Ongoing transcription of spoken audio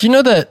Do you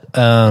know that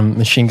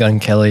Machine Gun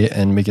Kelly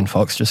and Megan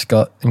Fox just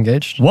got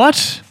engaged?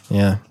 What?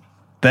 Yeah.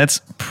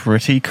 That's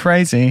pretty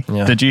crazy.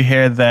 Yeah. Did you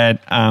hear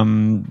that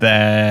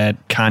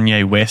that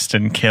Kanye West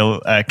and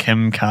Kim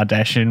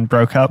Kardashian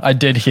broke up? I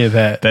did hear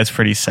that. That's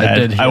pretty sad. I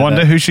did hear I wonder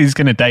that. who she's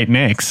going to date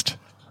next.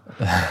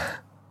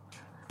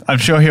 I'm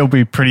sure he'll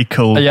be pretty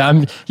cool. Yeah,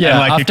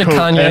 after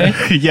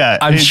Kanye,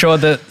 I'm sure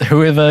that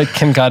whoever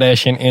Kim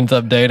Kardashian ends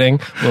up dating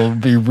will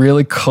be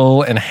really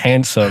cool and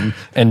handsome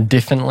and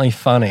definitely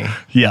funny.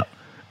 Yeah.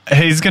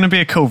 He's going to be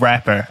a cool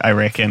rapper, I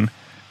reckon.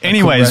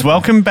 Anyways,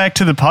 welcome back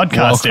to the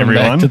podcast,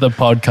 everyone. Welcome back to the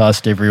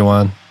podcast,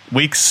 everyone.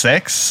 Week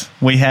 6,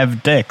 we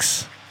have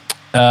dicks.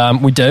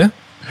 We do.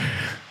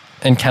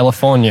 In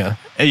California.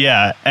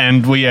 Yeah,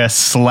 and we are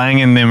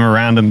slanging them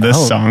around in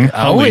this song.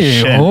 Holy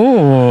shit.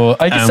 Oh,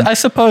 I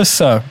suppose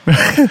so.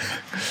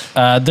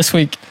 This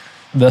week,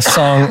 the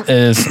song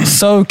is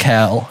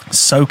SOCAL.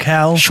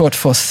 SOCAL? Short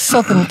for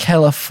Southern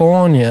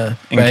California.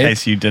 In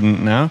case you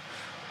didn't know.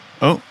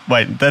 Oh,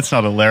 wait, that's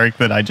not a lyric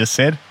that I just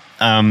said.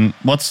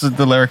 What's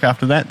the lyric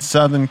after that?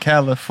 Southern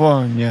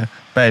California,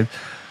 babe.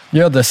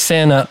 You're the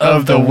center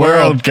of the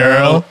world,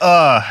 girl.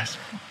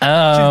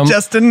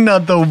 Just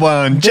another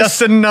one.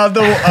 Just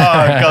another one.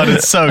 Oh, God,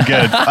 it's so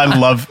good.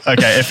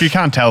 Okay, if you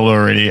can't tell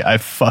already, I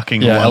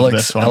fucking love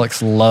this one.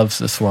 Alex loves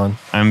this one.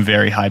 I'm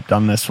very hyped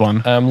on this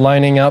one.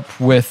 Lining up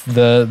with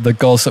the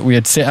goals that we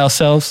had set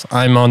ourselves.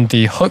 I'm on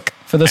the hook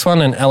for this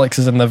one, and Alex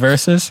is in the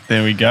verses.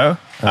 There we go.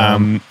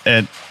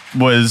 It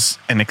was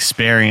an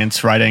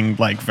experience writing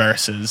like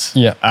verses.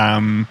 Yeah.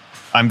 I'm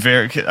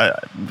very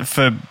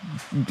for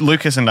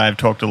Lucas and I have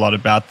talked a lot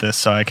about this,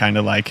 so I kind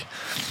of like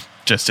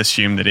just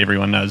assume that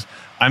everyone knows.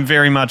 I'm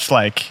very much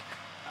like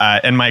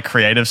in my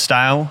creative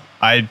style,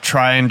 I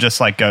try and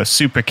just like go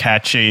super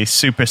catchy,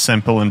 super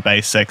simple and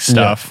basic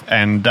stuff,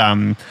 and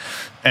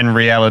in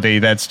reality,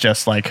 that's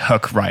just like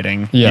hook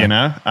writing, you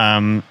know?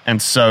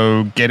 And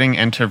so getting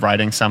into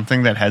writing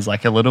something that has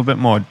like a little bit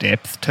more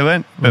depth to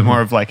it, a bit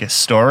more of like a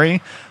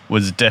story,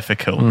 was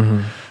difficult.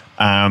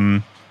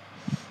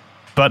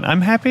 But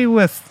I'm happy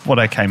with what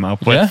I came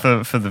up with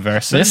for the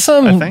verses.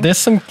 There's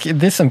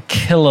some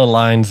killer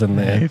lines in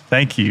there. Hey,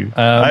 thank you.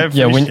 I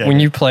appreciate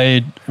when you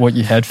played what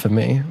you had for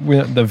me,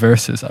 the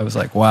verses, I was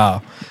like,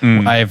 wow.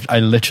 I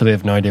literally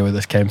have no idea where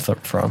this came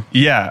from.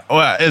 Yeah,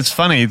 well, it's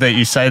funny that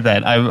you say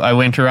that. I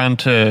went around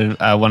to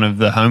one of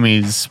the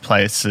homies'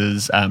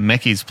 places,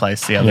 Mickey's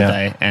place the other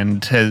day,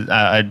 and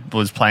I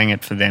was playing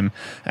it for them,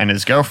 and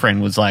his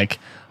girlfriend was like,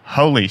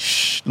 holy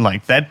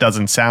like that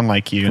doesn't sound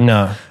like you.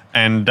 No.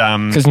 And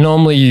because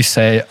normally you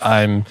say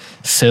I'm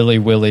silly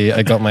willy,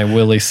 I got my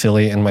willy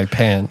silly in my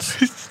pants.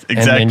 Exactly.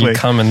 And then you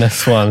come in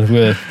this one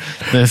with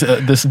this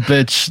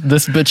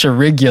bitch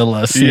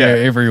irregular here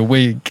every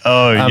week.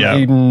 Oh,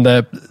 I'm eating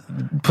that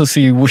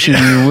pussy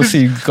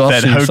wussy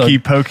gossy. That hokey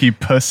pokey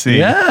pussy.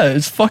 Yeah,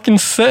 it's fucking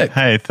sick.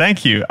 Hey,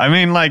 thank you. I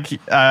mean, like,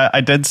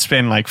 I did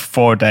spend like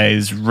 4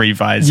 days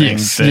revising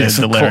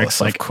the lyrics,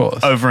 like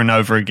over and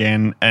over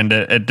again, and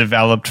it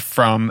developed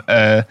from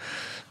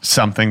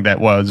something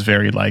that was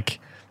very like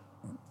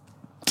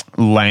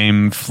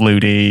lame,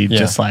 fluty,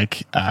 just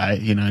like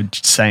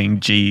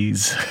saying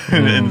G's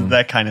and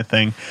that kind of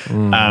thing,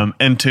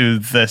 into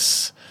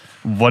this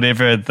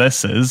whatever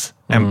this is,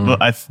 and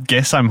I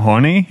guess I'm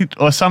horny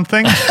or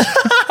something.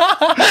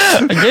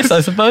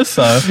 I suppose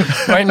so.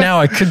 Right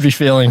now, I could be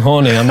feeling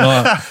horny. I'm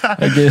not.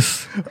 I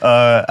guess.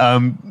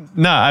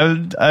 No,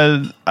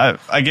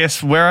 I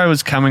guess where I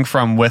was coming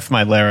from with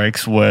my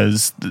lyrics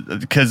was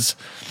because.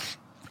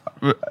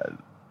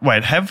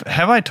 Wait, have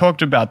I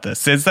talked about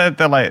this? Is that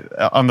the like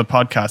on the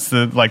podcast,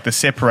 the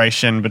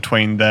separation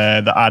between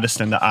the artist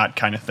and the art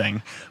kind of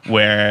thing,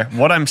 where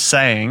what I'm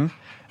saying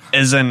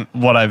isn't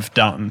what I've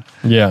done.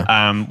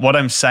 Yeah. What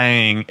I'm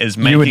saying is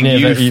making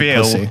you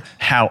feel pussy.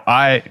 how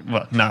I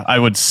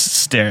would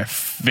stare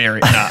very.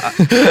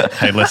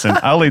 Hey, listen,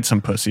 I'll eat some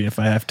pussy if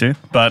I have to,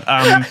 but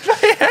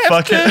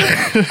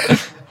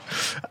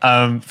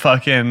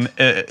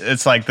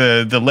it's like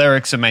the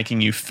lyrics are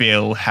making you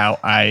feel how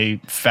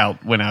I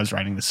felt when I was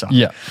writing the song.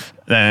 Yeah.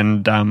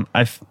 And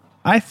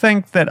I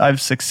think that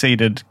I've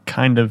succeeded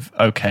kind of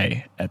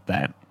okay at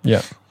that.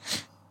 Yeah.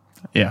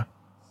 Yeah.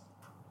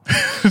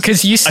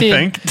 Because you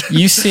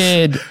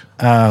said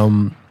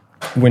when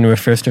we were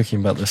first talking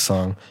about this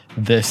song,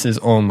 this is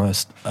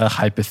almost a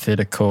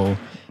hypothetical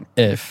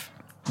if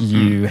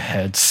you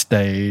had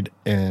stayed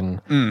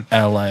in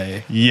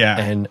LA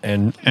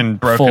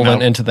and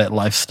fallen into that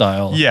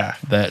lifestyle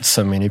that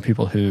so many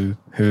people who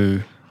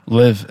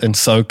live in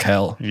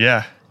SoCal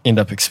end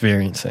up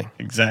experiencing.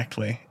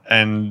 Exactly.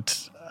 And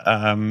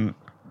so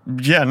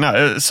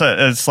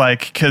it's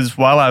like, because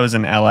while I was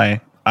in LA,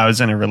 I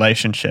was in a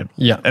relationship.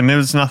 Yeah. And there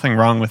was nothing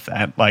wrong with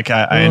that. Like,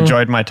 I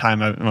enjoyed my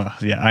time.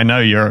 I know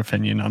your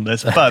opinion on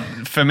this, but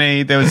for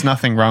me, there was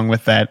nothing wrong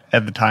with that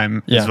at the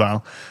time as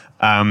well.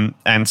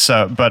 And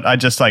so, but I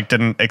just like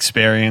didn't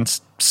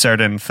experience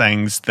certain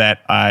things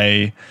that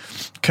I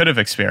could have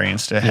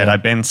experienced had I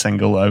been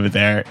single over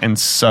there. And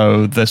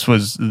so this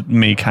was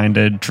me kind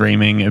of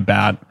dreaming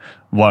about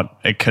what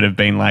it could have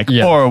been like,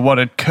 or what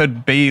it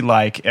could be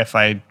like if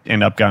I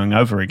end up going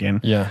over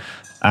again. Yeah.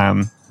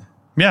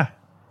 Yeah.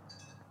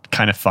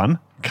 Kind of fun,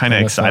 kind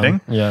of exciting.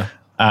 Fun. Yeah.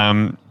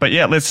 But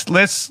yeah,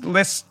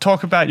 let's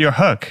talk about your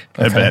hook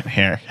a bit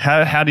here.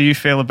 How do you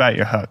feel about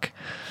your hook?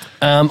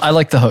 I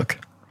like the hook.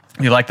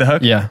 You like the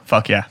hook? Yeah.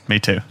 Fuck yeah, me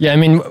too. Yeah, I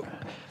mean,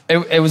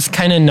 it was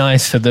kind of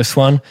nice for this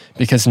one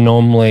because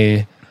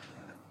normally,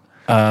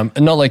 not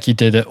like you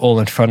did it all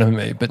in front of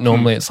me, but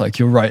normally it's like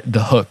you'll write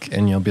the hook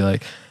and you'll be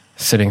like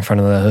sitting in front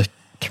of the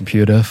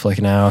computer for like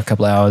an hour, a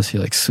couple of hours.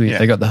 You're like, sweet,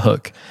 I got the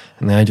hook.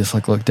 And then I just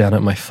like look down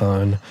at my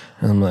phone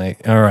and I'm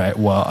like, all right,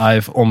 well,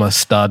 I've almost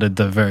started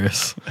the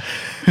verse.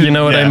 You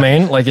know what I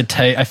mean? Like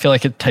I feel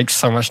like it takes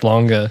so much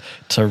longer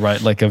to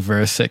write like a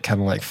verse that kind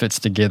of like fits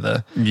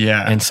together.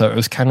 Yeah. And so it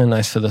was kind of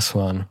nice for this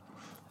one.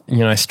 You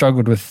know, I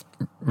struggled with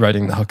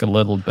writing the hook a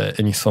little bit,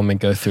 and you saw me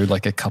go through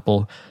like a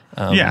couple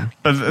but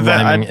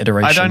rhyming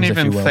iterations. I don't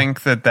even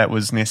think that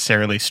was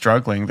necessarily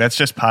struggling. That's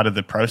just part of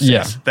the process.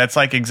 Yeah. That's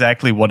like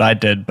exactly what I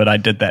did, but I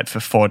did that for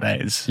 4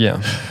 days.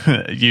 Yeah.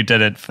 You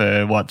did it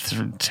for what,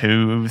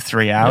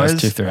 2-3 hours? Yeah, it was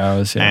 2-3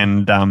 hours,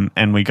 yeah.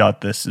 And we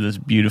got this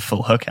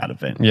beautiful hook out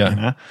of it. Yeah. You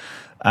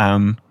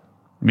know?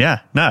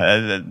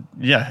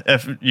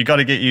 If you got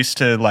to get used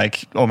to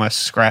like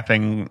almost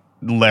scrapping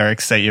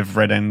lyrics that you've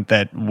written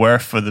that were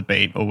for the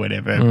beat or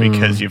whatever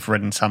because you've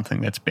written something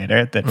that's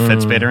better, that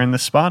fits better in the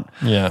spot.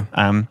 Yeah.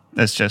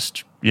 It's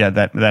just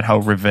that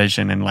whole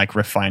revision and like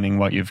refining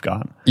what you've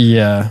got.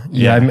 Yeah.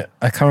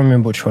 I can't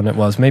remember which one it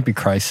was. Maybe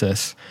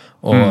Crisis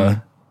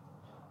or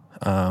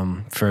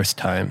First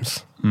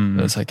Times.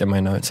 It was like in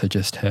my notes I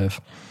just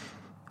have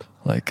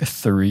like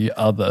 3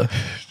 other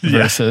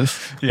verses.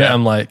 Yeah.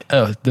 I'm like,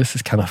 oh, this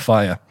is kind of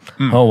fire.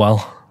 Oh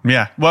well.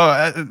 Yeah,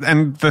 well,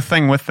 and the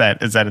thing with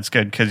that is that it's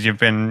good because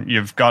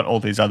you've got all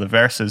these other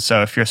verses.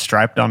 So if you're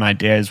striped on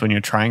ideas when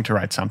you're trying to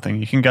write something,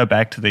 you can go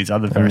back to these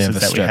other verses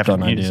that we haven't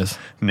used. Ideas.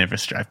 Never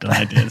strapped on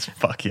ideas.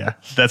 Fuck yeah,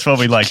 that's what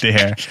we like to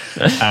hear.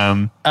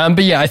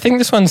 But yeah, I think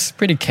this one's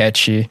pretty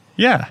catchy.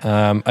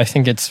 Yeah, I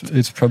think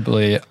it's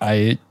probably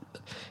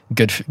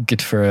good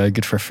for a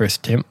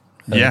first attempt.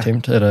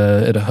 Attempt at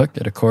a hook,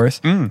 at a chorus,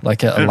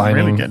 like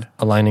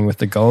aligning with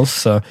the goals.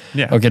 So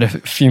I'll get a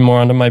few more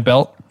under my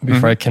belt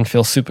before I can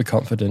feel super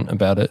confident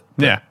about it.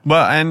 Yeah,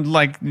 well, and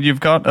like you've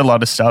got a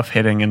lot of stuff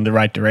heading in the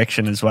right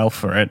direction as well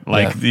for it.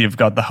 Like you've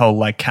got the whole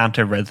like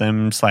counter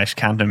rhythm /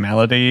 counter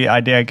melody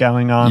idea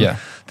going on. Yeah,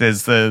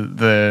 there's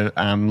the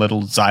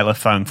little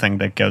xylophone thing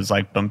that goes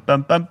like bum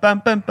bum bum bum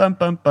bum bum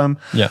bum bum.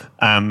 Yeah,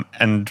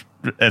 and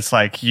it's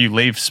like you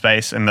leave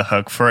space in the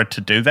hook for it to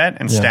do that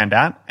and stand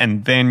out,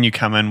 and then you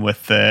come in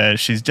with the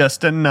she's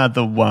just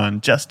another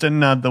one,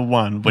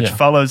 which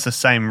follows the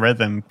same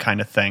rhythm kind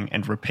of thing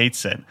and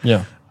repeats it.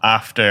 Yeah.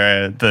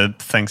 After the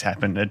things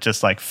happen, it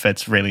just like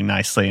fits really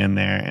nicely in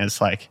there. It's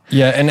like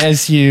and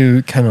as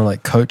you kind of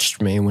like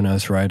coached me when I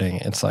was writing,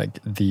 it's like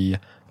the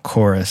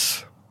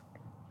chorus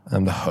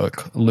and the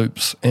hook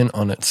loops in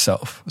on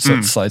itself, so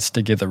it slides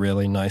together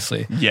really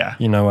nicely. Yeah,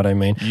 you know what I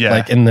mean. Yeah,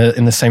 like in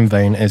the same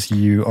vein as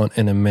you on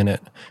In a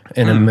Minute.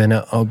 In a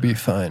minute, I'll be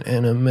fine.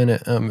 In a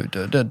minute,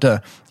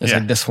 It's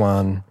like this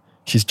one.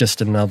 She's just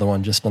another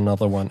one,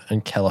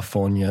 in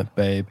California,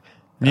 babe.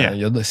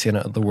 You're the center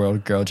of the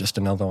world, girl. Just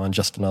another one.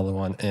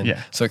 And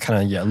so it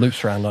kind of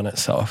loops around on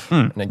itself,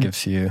 and it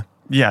gives you.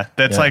 Yeah,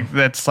 that's like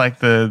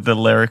the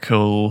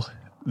lyrical.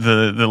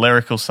 The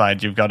lyrical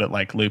side, you've got it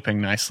like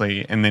looping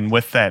nicely, and then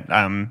with that,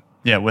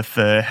 with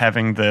the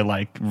having the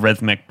like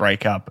rhythmic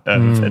breakup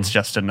of it's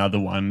just another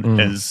one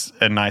is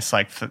a nice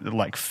like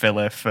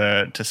filler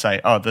to say,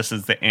 oh, this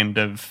is the end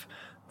of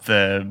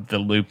the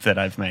loop that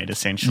I've made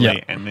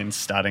essentially, and then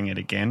starting it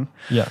again.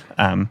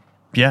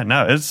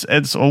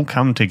 It's all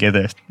come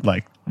together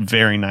like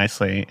very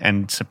nicely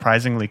and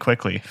surprisingly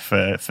quickly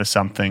for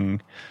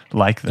something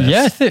like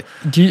this.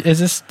 Is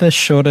this the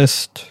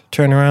shortest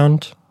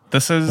turnaround?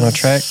 This is on a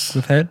track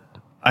we've had.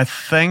 I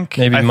think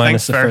maybe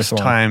minus the first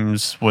one.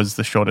 Times was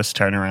the shortest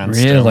turnaround.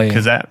 Really?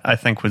 Because that I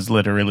think was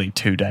literally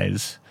 2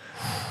 days.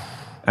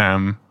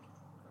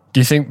 Do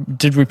you think,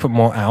 did we put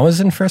more hours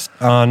in first?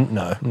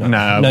 No.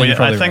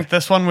 I think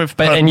this one we've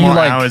put and more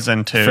hours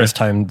into. First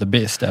time the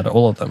best out of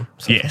all of them.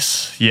 So.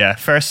 Yes. Yeah.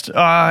 First,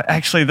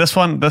 actually, this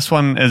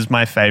one is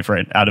my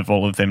favorite out of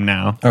all of them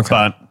now. Okay.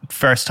 But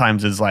First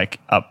Times is like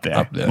up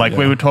there.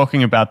 We were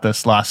talking about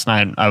this last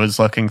night. I was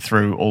looking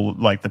through all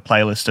like the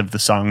playlist of the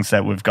songs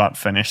that we've got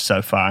finished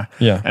so far.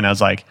 Yeah. And I was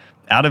like,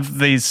 out of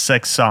these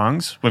 6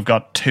 songs, we've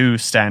got 2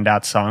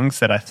 standout songs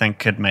that I think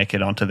could make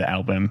it onto the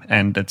album,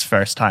 and it's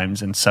First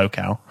Times and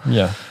SOCAL.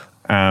 Yeah.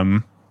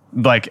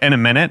 Like In a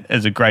Minute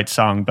is a great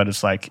song, but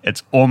it's like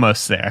it's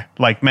almost there.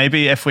 Like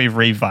maybe if we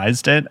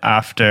revised it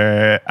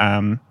after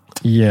the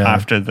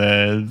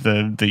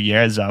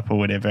year's up or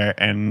whatever,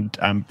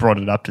 and brought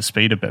it up to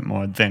speed a bit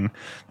more, then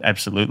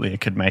absolutely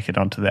it could make it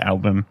onto the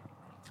album.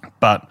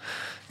 But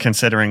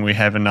considering we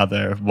have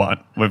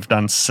we've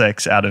done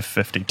 6 out of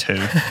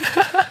 52.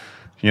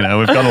 We've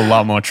got a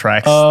lot more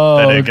tracks that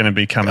are going to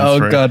be coming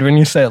through. Oh, God, when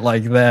you say it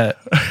like that.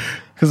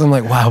 Because I'm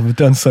like, wow, we've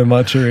done so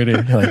much already.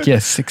 You're like,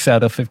 yes, 6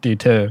 out of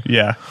 52.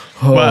 Yeah.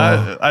 Oh.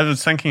 Well, I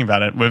was thinking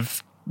about it.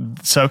 With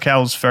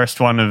SoCal's first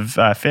one of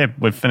Feb,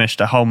 we've finished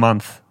a whole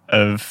month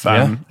of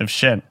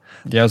shit.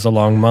 Yeah, it was a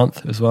long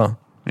month as well.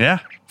 Yeah.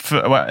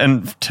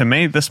 And to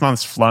me, this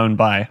month's flown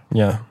by.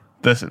 Yeah.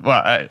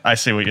 I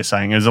see what you're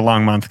saying. It was a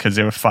long month because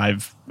there were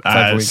 5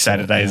 weeks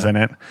Saturdays in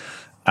it.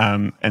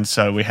 And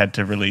so we had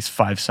to release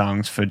 5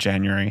 songs for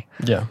January.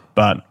 Yeah.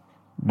 But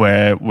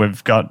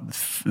we've got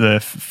the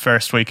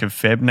first week of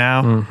Feb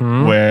now,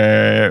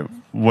 where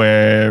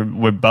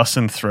we're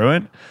bussing through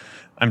it.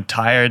 I'm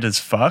tired as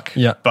fuck.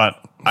 Yeah. But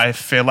I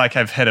feel like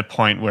I've hit a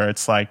point where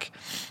it's like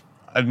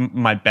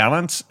my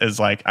balance is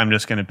like I'm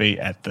just going to be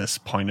at this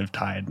point of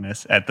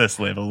tiredness at this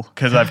level,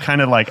 because I've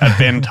kind of like I've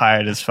been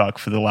tired as fuck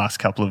for the last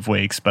couple of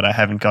weeks, but I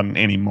haven't gotten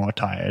any more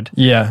tired.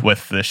 Yeah.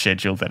 With the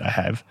schedule that I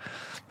have.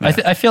 Yeah.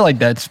 I feel like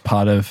that's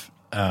part of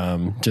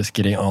just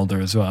getting older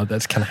as well.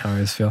 That's kind of how I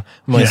always feel.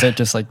 I'm always at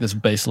just like this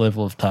base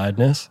level of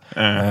tiredness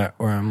where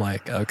I'm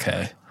like,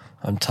 okay,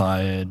 I'm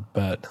tired,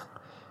 but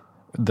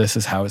this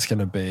is how it's going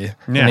to be. Yeah.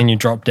 And then you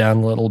drop down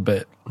a little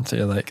bit. So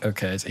you're like,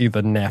 okay, it's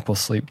either nap or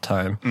sleep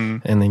time.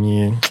 And then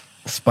you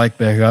spike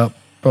back up,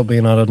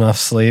 probably not enough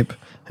sleep.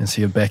 And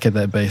so you're back at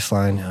that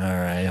baseline. All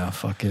right, I'll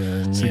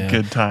fucking, it's a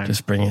good time.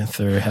 Just bring it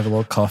through, have a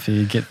little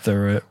coffee, get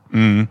through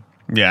it.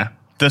 Yeah.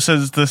 This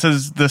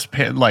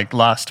like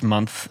last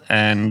month,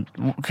 and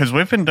because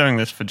we've been doing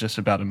this for just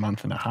about a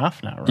month and a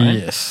half now, right?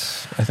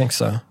 Yes, I think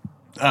so.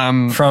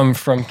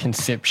 From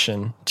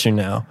conception to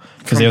now,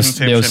 because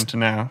there was to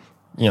now,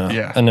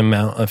 an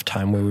amount of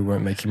time where we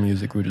weren't making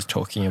music. We were just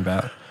talking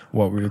about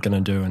what we were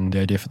going to do and the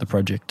idea for the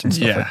project and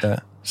stuff like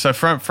that. So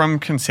from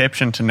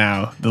conception to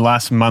now, the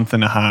last month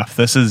and a half,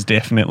 this has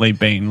definitely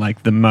been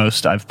like the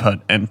most I've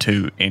put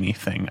into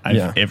anything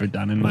I've ever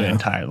done in my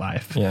entire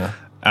life. Yeah.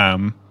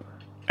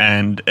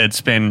 And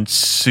it's been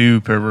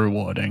super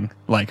rewarding,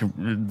 like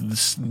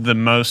the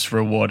most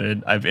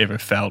rewarded I've ever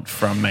felt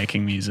from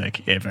making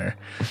music ever.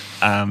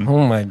 Oh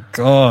my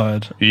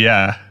God.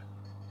 Yeah.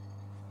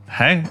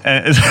 Hey,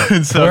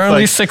 so we're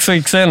only 6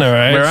 weeks in, all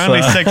right? We're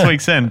only 6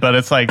 weeks in, but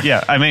it's like,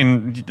 I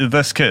mean,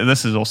 this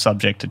is all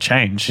subject to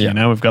change. You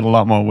know, we've got a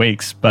lot more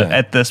weeks, but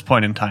at this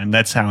point in time,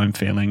 that's how I'm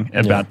feeling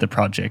about the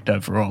project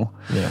overall.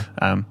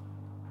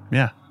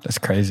 Yeah. That's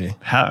crazy.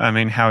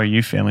 How are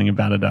you feeling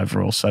about it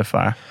overall so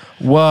far?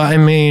 Well, I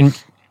mean,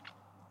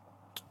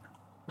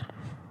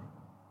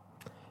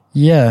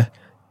 there's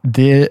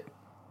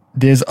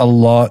a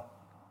lot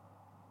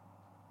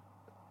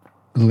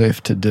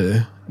left to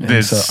do.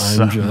 And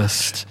so I'm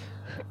just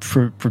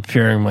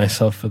preparing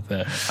myself for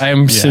that.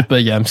 I'm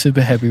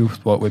super happy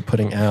with what we're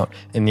putting out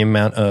and the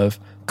amount of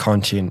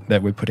content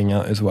that we're putting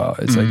out as well.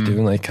 It's like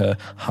doing like a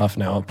half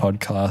an hour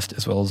podcast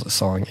as well as a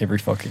song every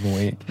fucking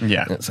week.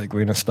 Yeah. And it's like we're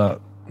going to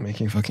start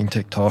making fucking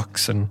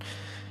TikToks and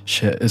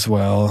shit as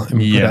well, and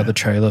we put out the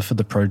trailer for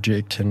the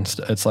project, and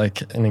it's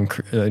like it's going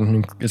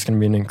to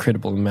be an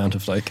incredible amount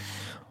of like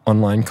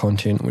online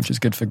content, which is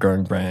good for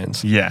growing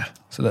brands. Yeah.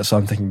 So that's what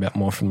I'm thinking about,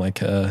 more from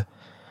like a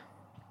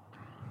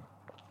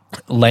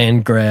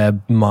land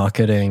grab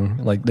marketing,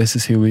 like this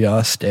is who we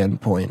are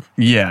standpoint.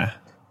 Yeah.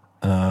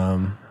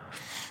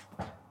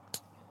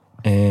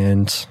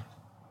 And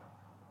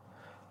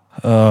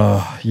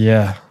I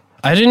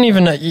didn't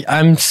even know.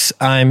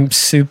 I'm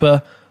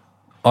super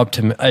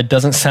optimistic. It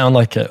doesn't sound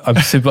like it. I'm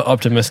super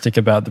optimistic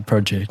about the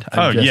project.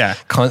 I'm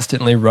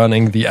constantly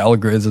running the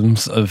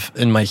algorithms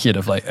in my head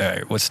of like, all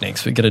right, what's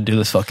next? We got to do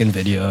this fucking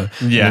video.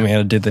 Yeah. And we got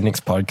to do the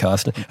next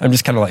podcast. I'm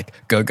just kind of like,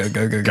 go,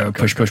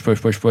 push.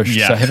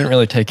 Yeah. So I haven't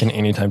really taken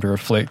any time to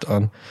reflect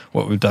on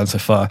what we've done so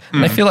far.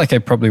 And I feel like I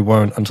probably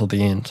won't until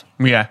the end.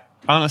 Yeah.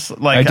 Honestly,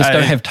 like I just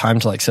don't have time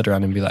to like sit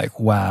around and be like,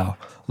 wow,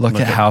 look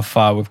at how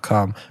far we've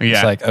come. Yeah.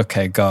 It's like,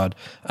 okay, God,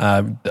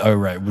 all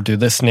right, we'll do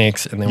this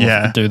next, and then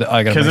we'll do that.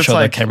 I got to make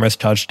sure the camera's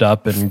charged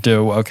up and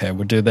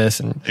we'll do this.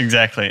 And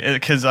exactly,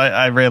 because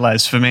I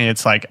realized for me,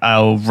 it's like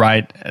I'll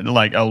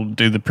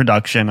do the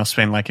production. I'll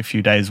spend like a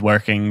few days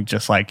working,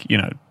 just like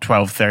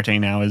 12,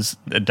 13 hours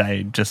a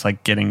day, just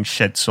like getting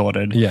shit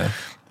sorted. Yeah.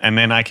 And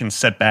then I can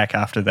sit back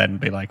after that and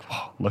be like,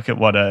 whoa, look at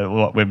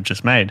what we've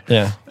just made.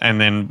 Yeah.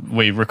 And then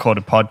we record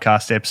a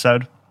podcast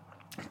episode.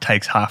 It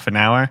takes half an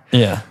hour.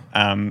 Yeah.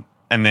 And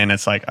then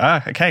it's like,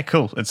 okay,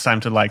 cool. It's time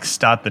to like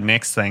start the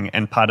next thing.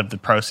 And part of the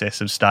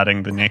process of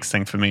starting the next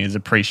thing for me is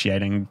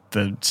appreciating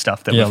the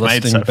stuff that we've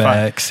made so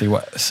back,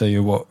 far. See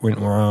what went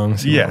wrong.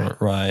 See what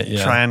went right.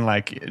 Yeah.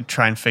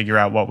 Try and figure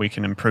out what we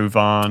can improve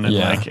on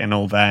and and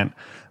all that.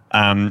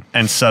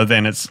 And so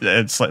then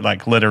it's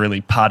like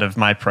literally part of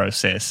my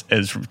process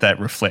is that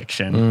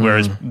reflection.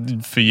 Whereas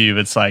for you,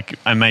 it's like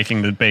I'm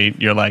making the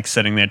beat. You're like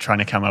sitting there trying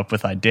to come up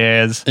with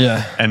ideas.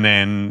 Yeah. And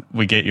then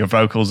we get your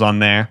vocals on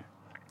there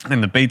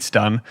and the beat's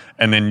done.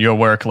 And then your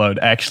workload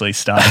actually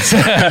starts.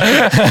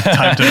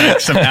 Time to make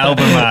some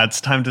album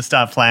arts. Time to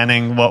start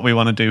planning what we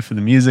want to do for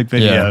the music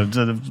video.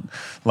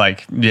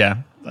 Yeah.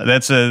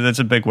 That's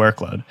a big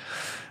workload.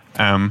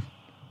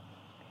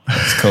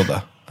 It's cool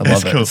though. I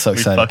love it. Cool. It's so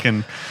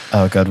exciting.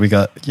 Oh god, we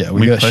got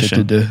shit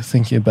to do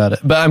thinking about it.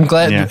 But I'm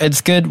glad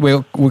it's good.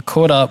 We're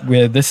caught up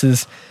where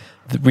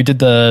we did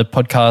the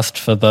podcast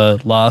for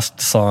the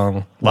last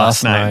song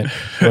last night.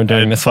 We're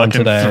doing this one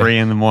today. 3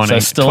 a.m. So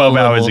still 12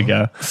 hours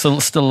ago. Still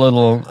a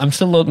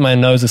little. My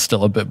nose is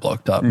still a bit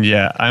blocked up.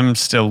 Yeah, I'm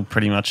still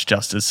pretty much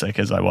just as sick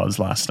as I was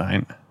last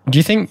night. Do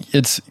you think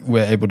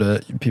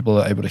people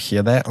are able to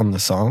hear that on the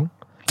song?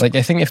 Like,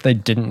 I think if they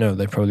didn't know,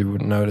 they probably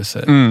wouldn't notice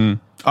it.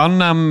 On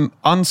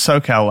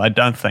SOCAL, I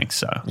don't think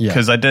so.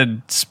 Because I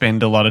did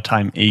spend a lot of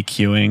time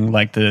EQing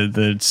like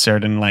the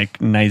certain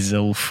like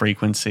nasal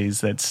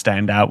frequencies that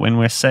stand out when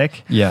we're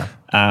sick. Yeah.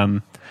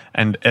 And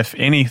if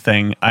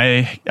anything,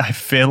 I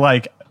feel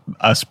like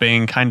us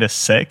being kind of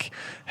sick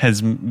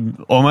has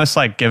almost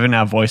like given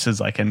our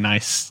voices like a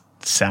nice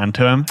sound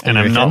to them, and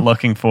I'm not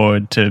looking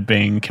forward to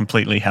being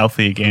completely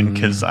healthy again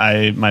because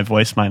my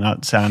voice might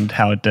not sound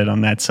how it did on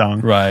that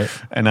song, right?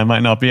 And I might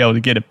not be able to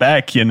get it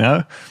back,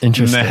 Interesting.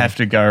 And I have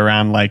to go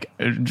around like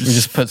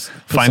just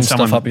find some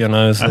stuff up your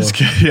nose. I was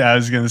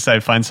going to say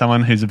find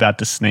someone who's about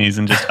to sneeze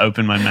and just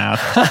open my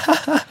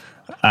mouth.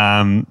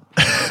 Our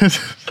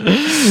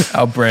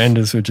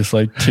branders were just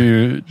like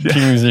two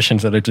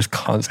musicians that are just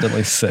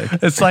constantly sick.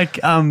 It's like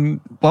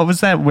what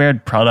was that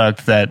weird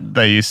product that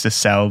they used to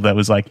sell that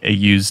was like a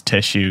used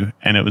tissue,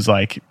 and it was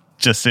like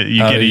just you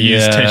get a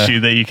used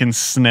tissue that you can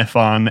sniff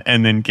on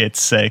and then get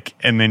sick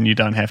and then you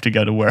don't have to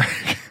go to work.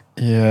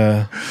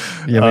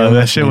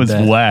 That shit was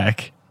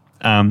whack.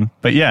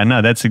 But yeah,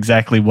 no, that's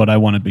exactly what I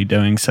want to be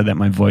doing so that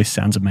my voice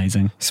sounds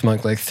amazing.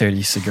 Smoke like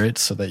 30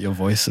 cigarettes so that your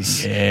voice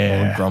is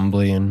all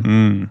grumbly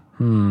and...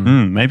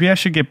 Maybe I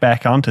should get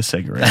back onto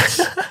cigarettes.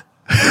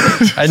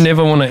 I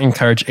never want to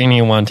encourage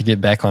anyone to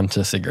get back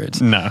onto cigarettes.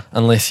 No.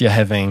 Unless you're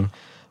having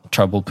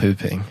trouble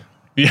pooping.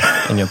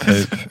 Yeah. In your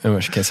poop, in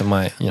which case it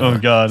might, oh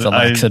God,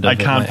 I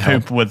can't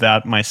poop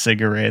without my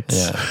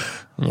cigarettes.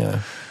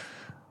 Yeah.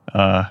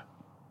 I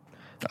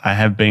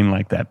have been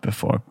like that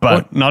before,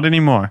 but not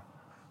anymore.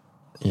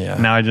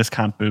 Yeah. Now I just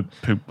can't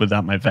poop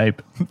without my vape.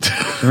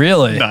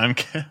 Really? No, I'm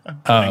kidding.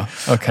 Oh,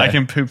 okay. I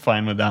can poop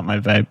fine without my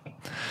vape.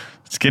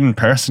 It's getting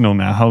personal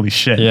now. Holy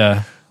shit.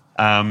 Yeah.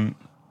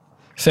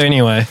 So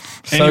anyway,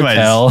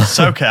 SOCAL.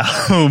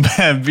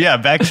 Yeah,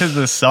 back to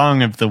the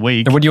song of the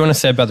week. What do you want to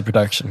say about the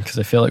production? Because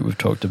I feel like we've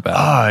talked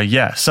about.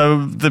 Yeah.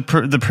 So the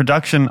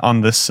production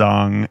on this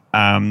song,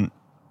 when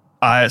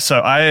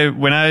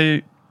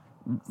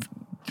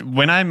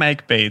I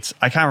make beats,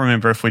 I can't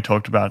remember if we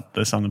talked about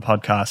this on the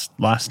podcast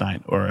last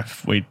night or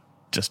if we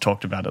just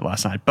talked about it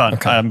last night.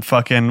 But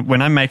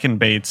when I'm making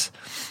beats,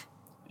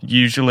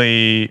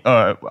 usually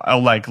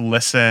I'll like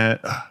listen.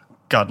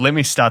 God, let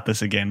me start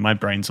this again. My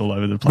brain's all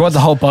over the place. What, the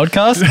whole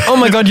podcast? Oh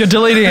my God, you're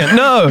deleting it.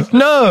 No.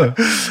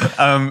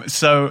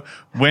 So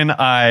when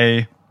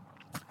I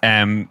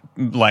am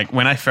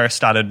when I first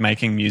started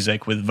making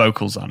music with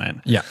vocals on it,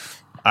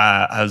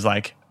 I was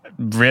like,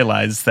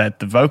 realized that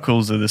the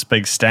vocals are this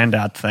big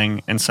standout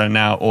thing, and so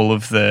now all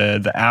of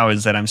the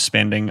hours that I'm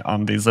spending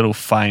on these little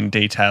fine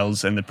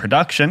details in the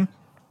production,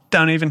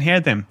 don't even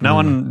hear them. No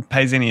one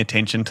pays any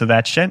attention to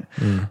that shit.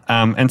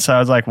 And so I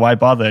was like, why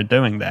bother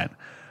doing that?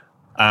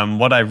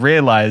 What I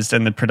realized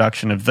in the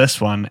production of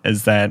this one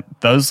is that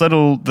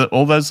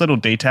all those little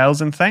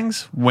details and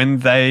things, when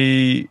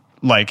they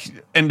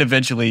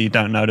individually you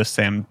don't notice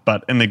them,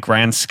 but in the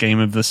grand scheme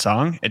of the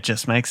song, it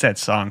just makes that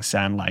song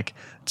sound like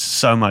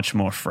so much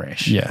more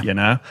fresh.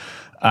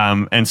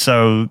 And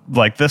so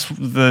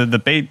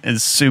the beat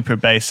is super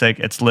basic.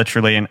 It's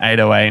literally an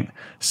 808,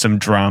 some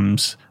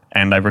drums,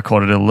 and I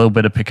recorded a little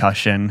bit of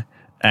percussion,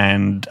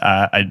 and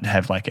I'd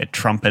have like a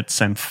trumpet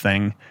synth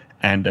thing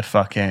and a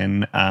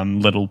fucking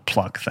little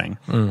pluck thing,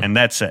 and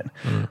that's it.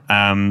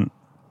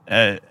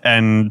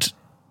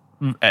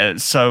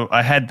 So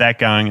I had that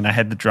going, and I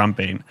had the drum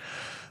beat.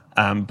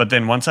 But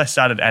then once I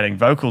started adding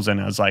vocals in,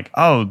 I was like,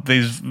 oh,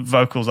 these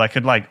vocals, I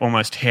could like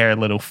almost hear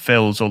little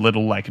fills or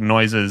little like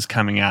noises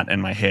coming out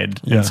in my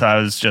head. And so I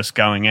was just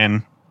going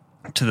in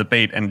to the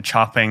beat and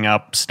chopping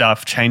up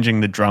stuff, changing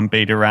the drum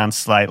beat around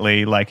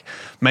slightly, like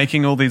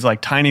making all these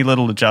like tiny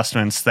little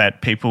adjustments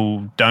that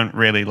people don't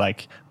really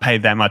like pay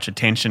that much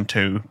attention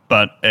to,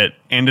 but it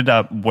ended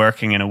up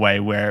working in a way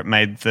where it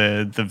made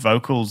the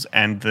vocals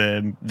and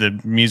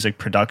the music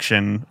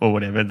production or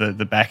whatever,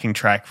 the backing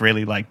track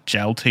really like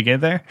gel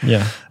together.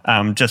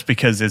 Just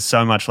because there's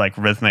so much like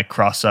rhythmic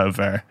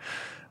crossover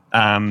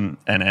in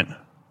it.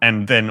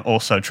 And then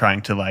also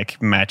trying to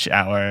like match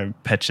our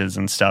pitches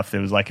and stuff. There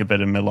was like a bit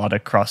of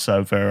melodic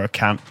crossover or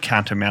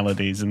counter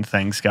melodies and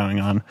things going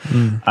on.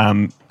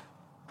 I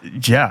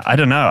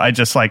don't know. I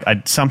just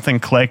something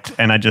clicked,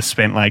 and I just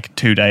spent like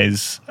 2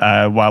 days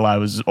while I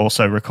was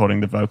also recording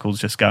the vocals,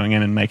 just going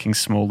in and making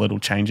small little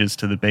changes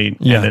to the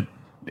beat. And it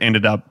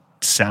ended up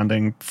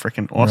sounding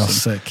freaking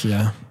awesome. Real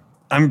sick,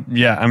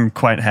 I'm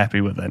quite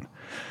happy with it.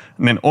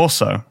 And then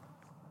also,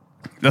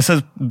 This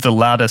is the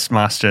loudest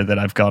master that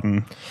I've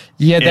gotten.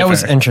 Yeah, that ever.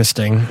 was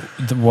interesting.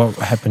 What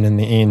happened in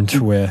the end,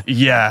 where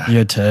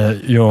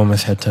you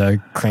almost had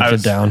to crank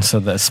it down so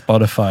that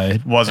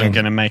Spotify wasn't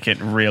going to make it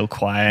real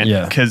quiet.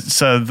 Yeah,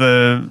 because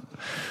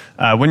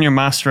when you're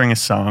mastering a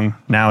song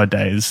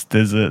nowadays,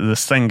 there's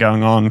this thing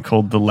going on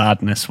called the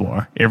loudness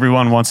war.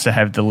 Everyone wants to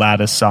have the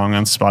loudest song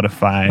on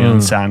Spotify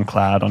and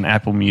SoundCloud, on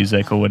Apple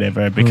Music or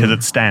whatever, because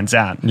it stands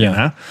out.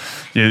 Yeah.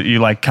 You know, you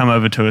like come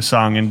over to a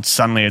song and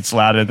suddenly it's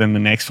louder than the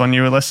next one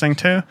you were listening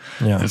to.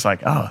 Yeah. It's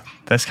like, oh,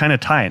 that's kind of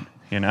tight,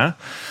 you know?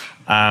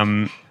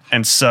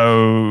 And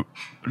so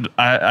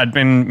I'd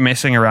been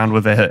messing around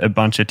with a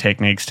bunch of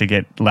techniques to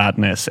get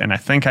loudness, and I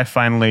think I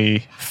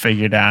finally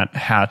figured out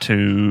how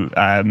to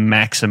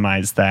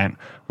maximize that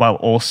while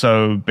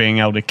also being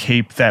able to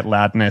keep that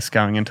loudness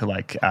going into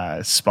like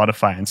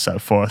Spotify and so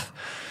forth,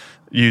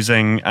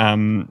 using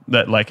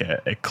that like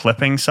a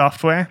clipping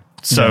software.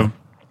 So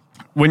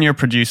when you're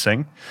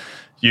producing,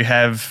 you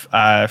have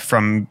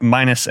from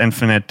minus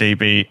infinite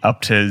dB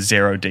up to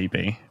 0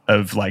 dB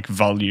of like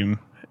volume.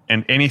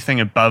 And anything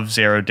above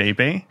 0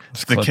 dB,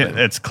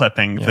 it's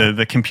clipping. Yeah.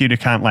 The computer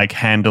can't like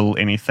handle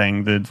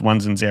anything. The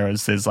ones and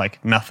zeros, there's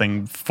like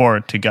nothing for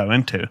it to go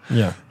into.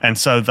 Yeah. And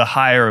so the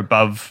higher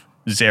above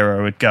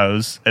 0 it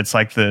goes, it's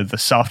like the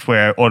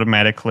software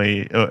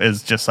automatically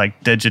is just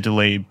like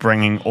digitally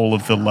bringing all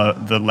of the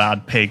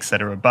loud peaks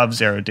that are above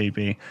 0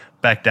 dB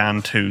back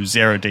down to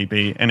 0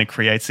 dB, and it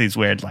creates these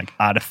weird like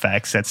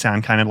artifacts that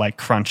sound kind of like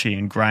crunchy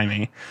and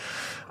grimy.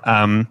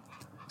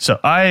 So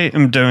I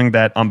am doing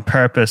that on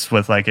purpose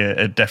with like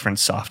a different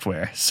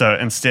software. So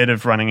instead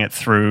of running it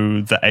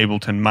through the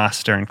Ableton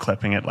Master and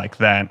clipping it like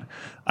that,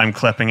 I'm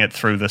clipping it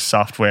through the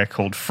software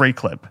called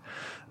FreeClip.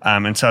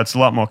 And so it's a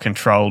lot more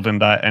controlled,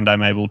 and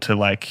I'm able to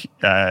like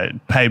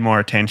pay more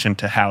attention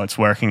to how it's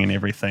working and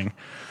everything.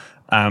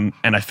 And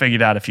I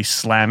figured out if you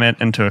slam it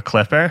into a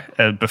clipper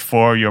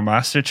before your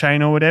master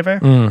chain or whatever,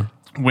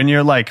 when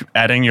you're like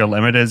adding your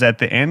limiters at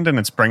the end and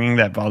it's bringing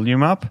that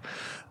volume up,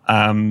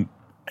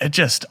 it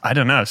just, I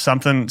don't know,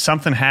 something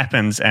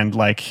happens, and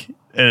like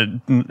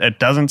it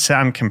doesn't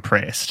sound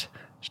compressed.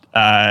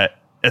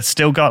 It's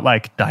still got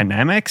like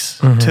dynamics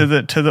to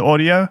the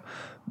audio,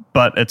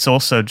 but it's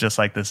also just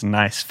like this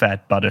nice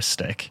fat butter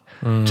stick,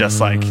 just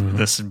like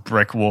this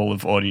brick wall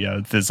of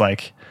audio. There's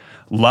like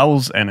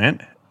lulls in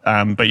it,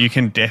 but you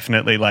can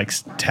definitely like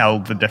tell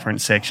the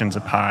different sections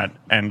apart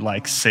and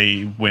like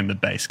see when the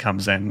bass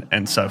comes in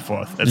and so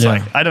forth. It's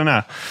like, I don't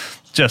know,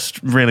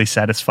 just really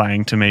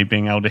satisfying to me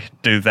being able to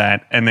do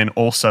that, and then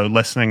also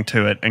listening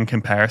to it in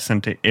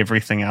comparison to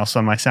everything else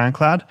on my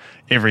SoundCloud.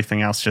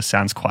 Everything else just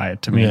sounds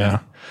quiet to me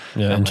now.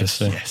 Yeah,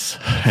 interesting. Like,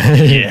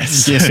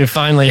 yes. Yes, we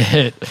finally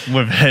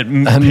we've hit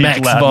max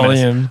loudness.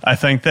 volume. I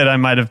think that I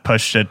might have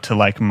pushed it to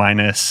like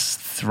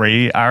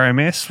 -3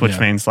 RMS, which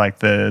means like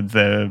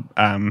the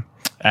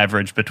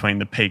average between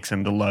the peaks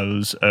and the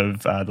lows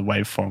of the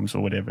waveforms or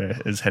whatever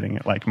is hitting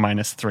at like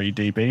 -3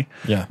 dB,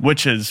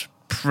 which is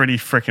pretty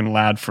freaking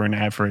loud for an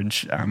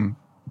average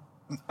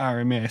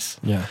RMS.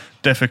 Yeah.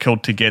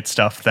 Difficult to get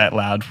stuff that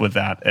loud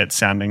without it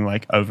sounding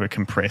like over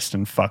compressed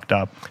and fucked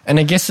up. And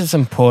I guess it's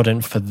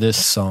important for this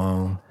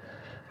song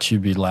to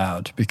be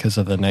loud because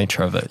of the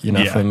nature of it. You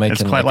know, if we're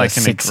making like a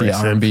sexy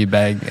R&B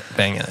banger,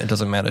 it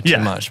doesn't matter too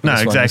much. But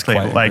no, exactly.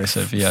 Like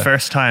aggressive.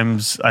 First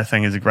Times, I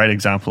think, is a great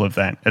example of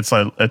that. It's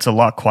a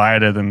lot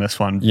quieter than this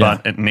one,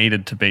 but it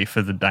needed to be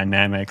for the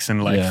dynamics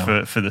and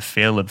like for the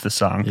feel of the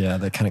song. Yeah,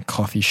 that kind of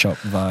coffee shop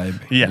vibe.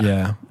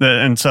 Yeah.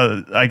 And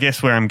so I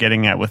guess where I'm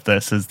getting at with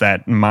this is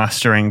that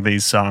mastering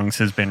these songs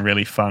has been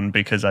really fun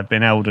because I've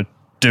been able to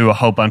do a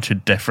whole bunch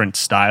of different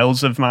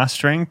styles of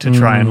mastering to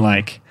try and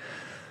like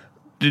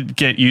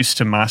get used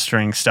to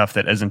mastering stuff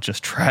that isn't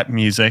just trap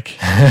music.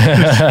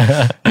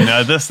 You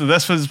know, this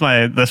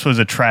was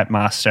a trap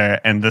master,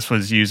 and this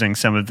was using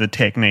some of the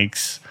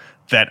techniques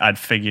that I'd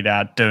figured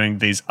out doing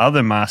these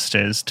other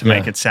masters to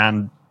make it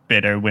sound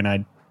better when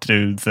I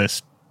do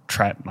this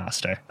trap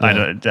master. I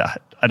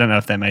don't know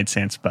if that made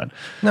sense, but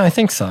no, I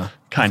think so.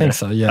 I think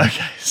so. Yeah.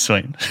 Okay,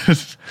 sweet.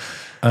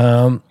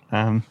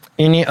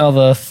 Any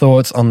other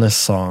thoughts on this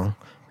song?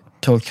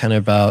 Talking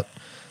about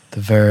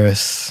the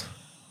verse,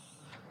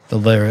 the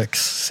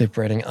lyrics,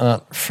 separating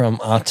art from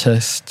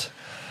artist,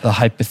 the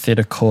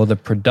hypothetical, the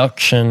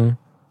production.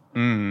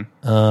 Can't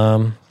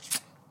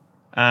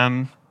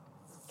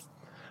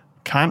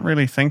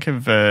really think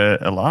of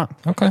a lot.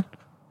 Okay.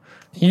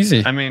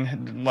 Easy. I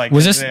mean, like,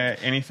 is there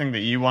anything that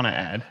you want to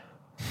add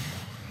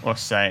or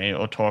say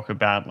or talk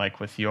about,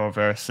 like, with your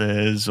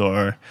verses,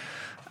 or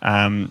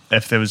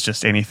if there was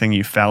just anything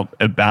you felt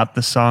about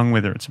the song,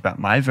 whether it's about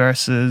my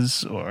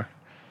verses or...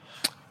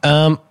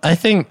 I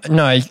think,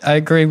 no, I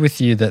agree with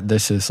you that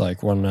this is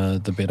like one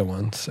of the better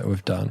ones that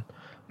we've done.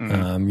 You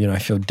know, I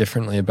feel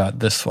differently about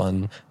this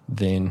one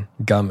than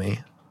Gummy.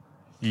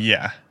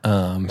 Yeah.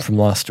 From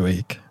last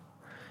week.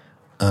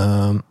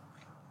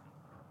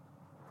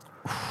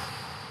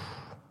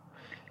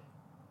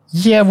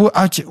 Yeah,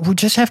 we'll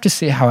just have to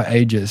see how it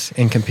ages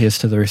and compares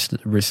to the rest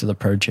of the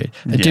project.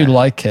 I do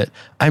like it.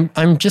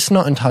 I'm just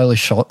not entirely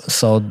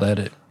sold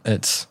that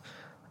it's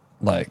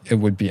like it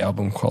would be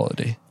album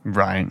quality.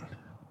 Right.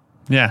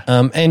 Yeah.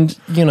 And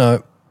you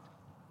know,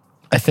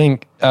 I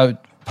think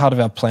part of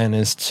our plan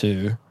is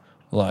to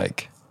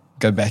like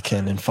go back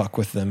in and fuck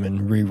with them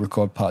and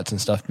re-record parts and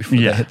stuff before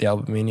they hit the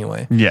album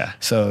anyway. Yeah.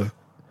 So,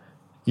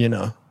 you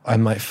know, I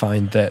might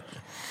find that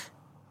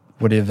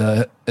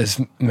whatever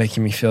is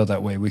making me feel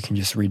that way, we can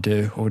just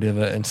redo or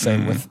whatever. And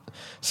same with,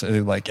 so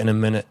like In a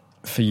Minute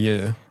for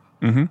You.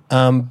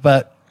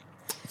 But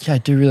yeah, I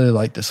do really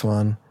like this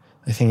one.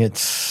 I think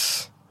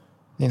it's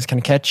kind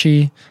of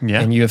catchy.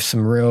 Yeah. And you have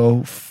some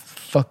real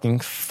fucking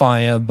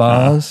fire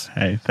bars.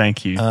 Hey,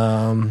 thank you.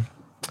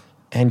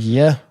 And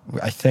yeah,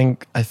 I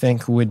think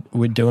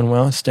we're doing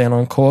well, staying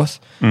on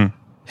course,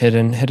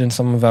 hitting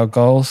some of our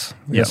goals.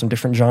 We got some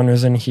different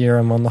genres in here.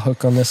 I'm on the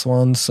hook on this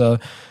one, so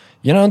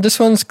you know this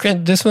one's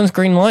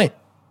green light.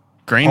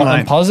 Green light.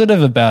 I'm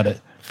positive about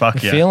it.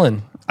 Fuck yeah.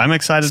 Feeling. I'm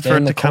excited for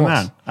it to come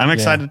out. I'm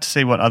excited to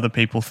see what other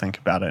people think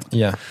about it.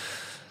 Yeah,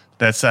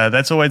 that's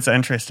always the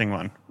interesting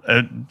one.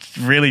 It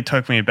really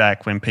took me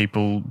back when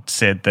people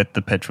said that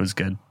the pitch was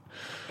good.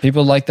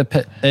 People like the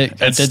pitch. I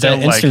did that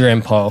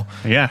Instagram poll.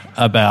 Yeah.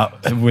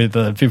 About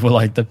whether people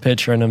like the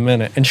pitch or In a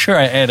Minute. And sure,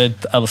 I added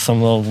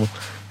some little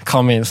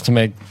comments to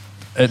make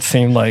it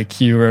seem like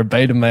you were a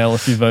beta male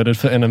if you voted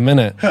for In a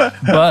Minute.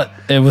 But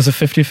it was a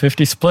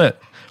 50-50 split,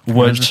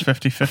 which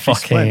 50-50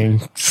 fucking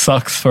split.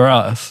 Sucks for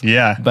us.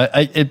 Yeah. But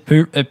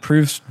it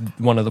proves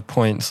one of the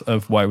points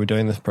of why we're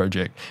doing this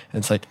project.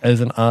 It's like,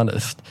 as an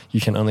artist, you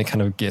can only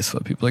kind of guess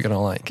what people are going to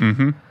like.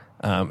 Mm-hmm.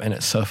 And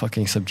it's so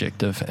fucking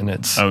subjective, and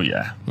it's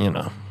you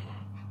know,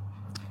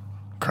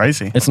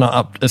 crazy. It's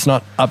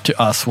not up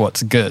to us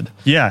what's good.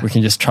 Yeah, we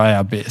can just try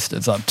our best.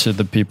 It's up to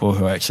the people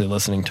who are actually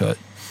listening to it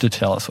to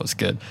tell us what's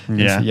good.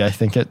 Yeah, so, I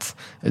think it's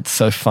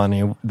so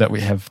funny that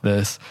we have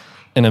this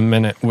In a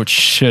Minute, which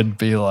should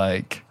be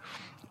like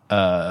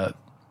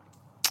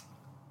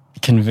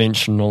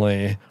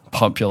conventionally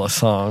popular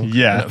song.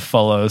 Yeah, and it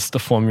follows the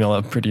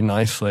formula pretty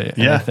nicely.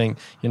 And I think,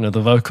 you know,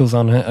 the vocals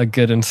on it are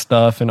good and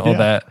stuff and all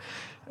that.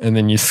 And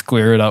then you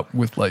square it up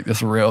with like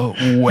this real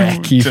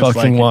wacky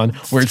fucking one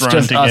where it's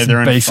just us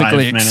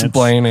basically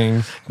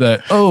explaining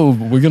that, oh,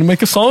 we're going to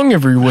make a song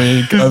every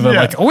week over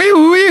like, wee,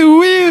 wee,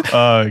 wee.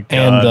 Oh,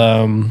 God.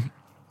 And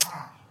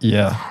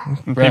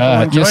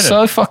you're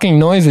so fucking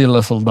noisy,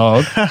 little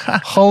dog.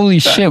 Holy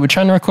shit, we're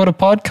trying to record a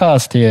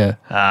podcast here.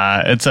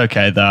 It's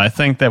okay, though. I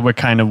think that we're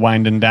kind of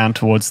winding down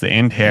towards the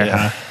end here.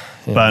 Yeah.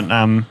 But,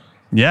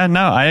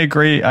 I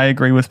agree. I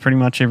agree with pretty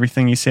much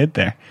everything you said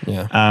there.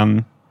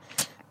 Yeah.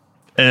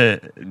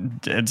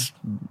 It's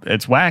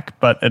whack,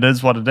 but it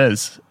is what it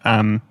is.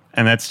 And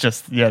that's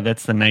just,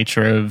 that's the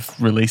nature of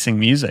releasing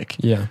music.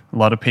 Yeah. A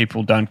lot of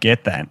people don't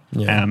get that.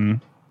 Yeah.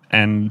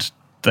 And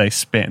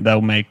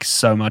they'll make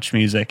so much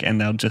music and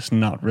they'll just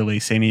not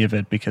release any of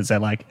it because they're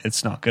like,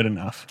 it's not good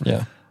enough.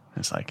 Yeah.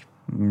 It's like,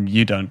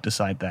 you don't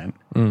decide that.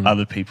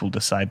 Other people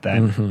decide that.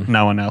 Mm-hmm.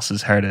 No one else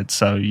has heard it,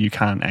 so you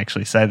can't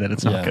actually say that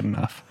it's not good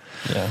enough.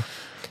 Yeah.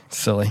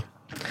 Silly.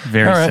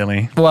 Very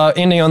silly. Well,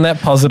 ending on that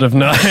positive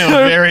note.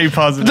 Very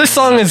positive. This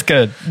song is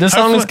good. This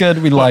song is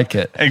good. We like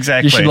it.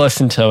 Exactly. You should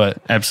listen to it.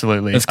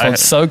 Absolutely. It's called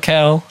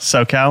SOCAL.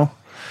 SOCAL.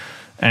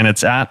 And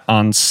it's out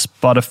on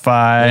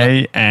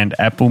Spotify and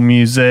Apple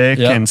Music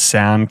and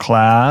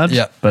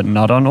SoundCloud, but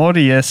not on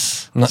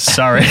Audius. No.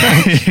 Sorry.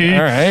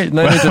 All right.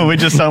 No, we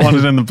just don't want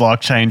it in the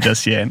blockchain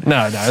just yet.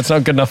 No, it's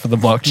not good enough for the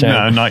blockchain.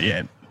 No, not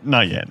yet.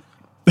 Not yet.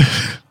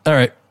 All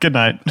right. Good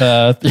night.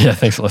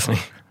 Thanks for listening.